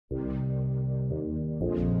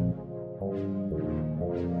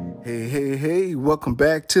Hey, welcome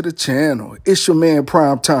back to the channel. It's your man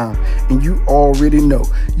Prime Time, and you already know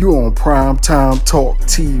you're on Prime Time Talk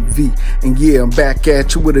TV. And yeah, I'm back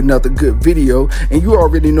at you with another good video, and you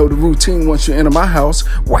already know the routine. Once you enter my house,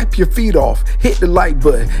 wipe your feet off, hit the like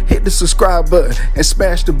button, hit the subscribe button, and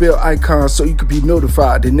smash the bell icon so you can be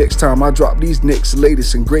notified the next time I drop these next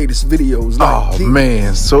latest and greatest videos like these.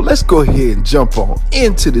 Man, so let's go ahead and jump on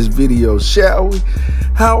into this video, shall we?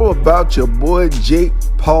 How about your boy Jake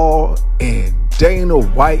Paul and Dana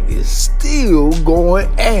White is still going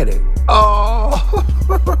at it? Oh,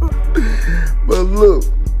 but look,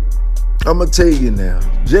 I'm gonna tell you now,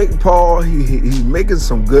 Jake Paul, he's making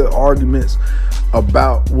some good arguments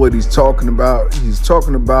about what he's talking about. He's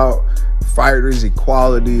talking about fighters'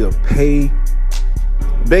 equality of pay,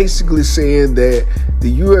 basically saying that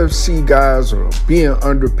the UFC guys are being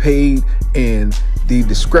underpaid, and the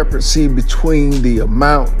discrepancy between the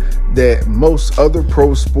amount that most other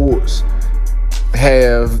pro sports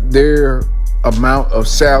have, their amount of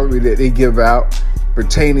salary that they give out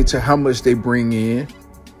pertaining to how much they bring in.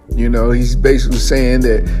 You know, he's basically saying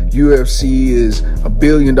that UFC is $1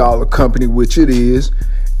 billion company, which it is.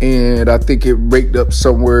 And I think it raked up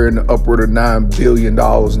somewhere in the upward of $9 billion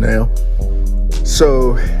now.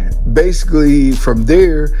 So basically from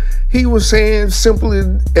there, he was saying simply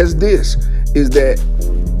as this, is that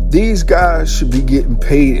these guys should be getting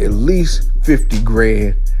paid at least 50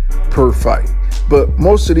 grand per fight. But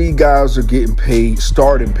most of these guys are getting paid,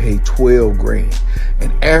 starting pay 12 grand.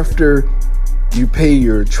 And after you pay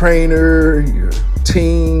your trainer, your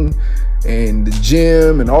team, and the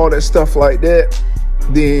gym and all that stuff like that,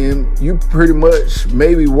 then you pretty much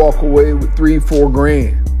maybe walk away with 3-4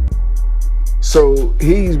 grand. So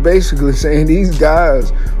he's basically saying these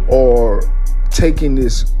guys are taking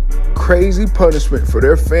this crazy punishment for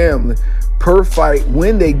their family per fight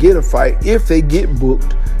when they get a fight, if they get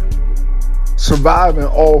booked, surviving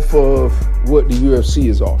off of what the UFC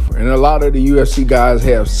is offering. And a lot of the UFC guys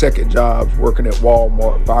have second jobs, working at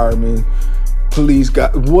Walmart, firemen, police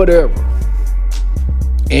guys, whatever.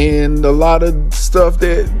 And a lot of stuff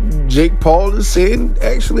that Jake Paul is saying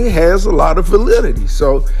actually has a lot of validity.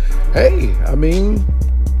 So, hey, I mean,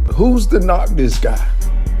 who's to knock this guy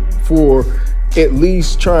for at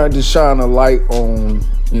least trying to shine a light on,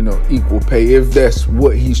 you know, equal pay, if that's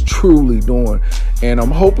what he's truly doing. And I'm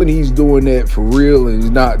hoping he's doing that for real, and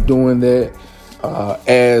he's not doing that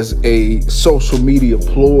as a social media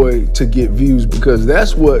ploy to get views, because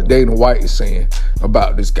that's what Dana White is saying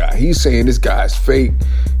about this guy. He's saying this guy's fake.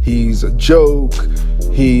 He's a joke.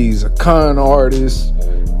 He's a con artist.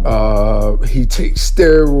 He takes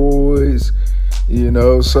steroids, you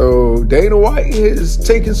know. So Dana White is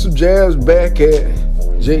taking some jabs back at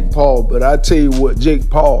Jake Paul. But I tell you what, Jake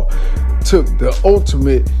Paul took the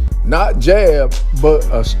ultimate, not jab, but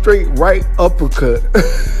a straight right uppercut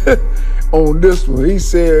on this one. He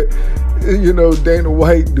said, you know, Dana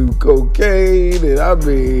White do cocaine, and I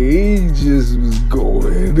mean, he just was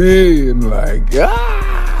going in like,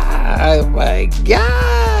 oh my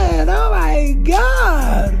God, oh my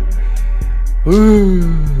God.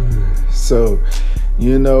 So,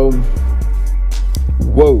 you know,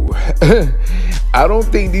 whoa. I don't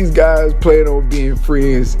think these guys plan on being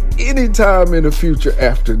friends anytime in the future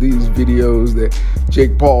after these videos that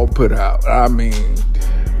Jake Paul put out. I mean,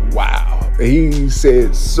 wow. He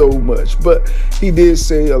said so much, but he did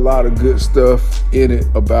say a lot of good stuff in it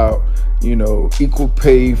about, you know, equal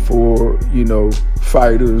pay for, you know,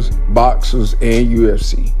 fighters, boxers, and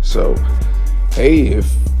UFC. So, hey,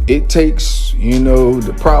 if it takes, you know,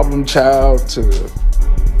 the problem child to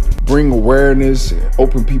bring awareness and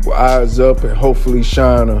open people's eyes up and hopefully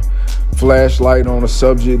shine a flashlight on a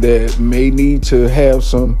subject that may need to have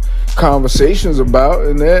some conversations about,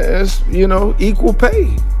 and that's, you know, equal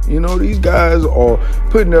pay. You know, these guys are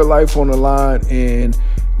putting their life on the line, and,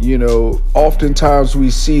 you know, oftentimes we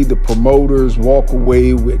see the promoters walk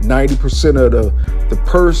away with 90% of the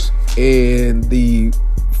purse, and the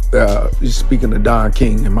speaking of Don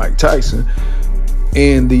King and Mike Tyson,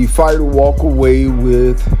 and the fighter walk away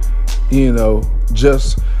with, you know,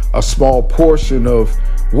 just a small portion of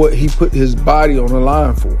what he put his body on the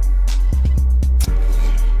line for.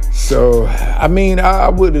 So, I mean, I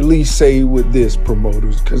would at least say with this,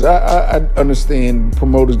 promoters, because I understand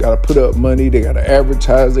promoters got to put up money, they got to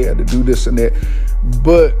advertise, they got to do this and that.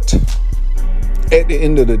 But at the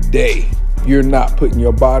end of the day, you're not putting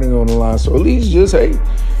your body on the line. So at least just, hey,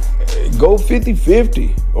 go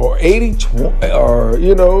 50-50 or 80-20 or,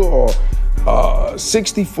 you know, or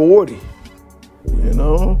 60-40, you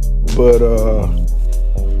know. But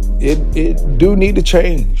it do need to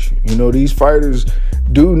change. You know, these fighters,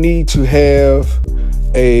 do need to have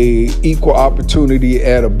a equal opportunity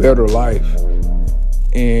at a better life.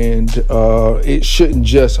 And it shouldn't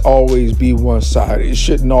just always be one-sided. It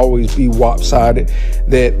shouldn't always be lopsided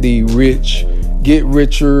that the rich get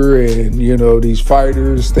richer and, these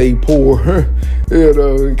fighters stay poor.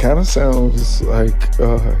 It kind of sounds like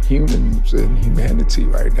humans and humanity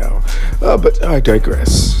right now. But I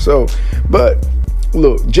digress. But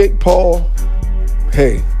look, Jake Paul,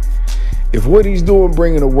 hey, if what he's doing,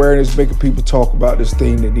 bringing awareness, making people talk about this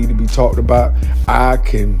thing that need to be talked about, I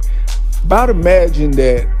can about imagine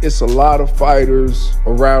that it's a lot of fighters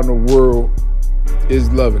around the world is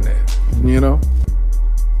loving that,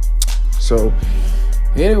 So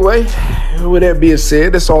anyway, with that being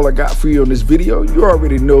said, that's all I got for you on this video. You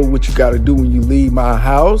already know what you got to do when you leave my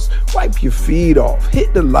house. Wipe your feet off,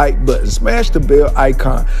 hit the like button, smash the bell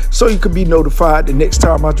icon so you can be notified the next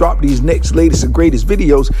time I drop these next latest and greatest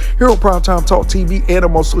videos here on Primetime Talk TV, and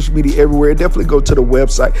I'm on social media everywhere. Definitely go to the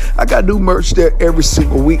website. I got new merch there every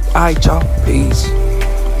single week. All right, y'all. Peace.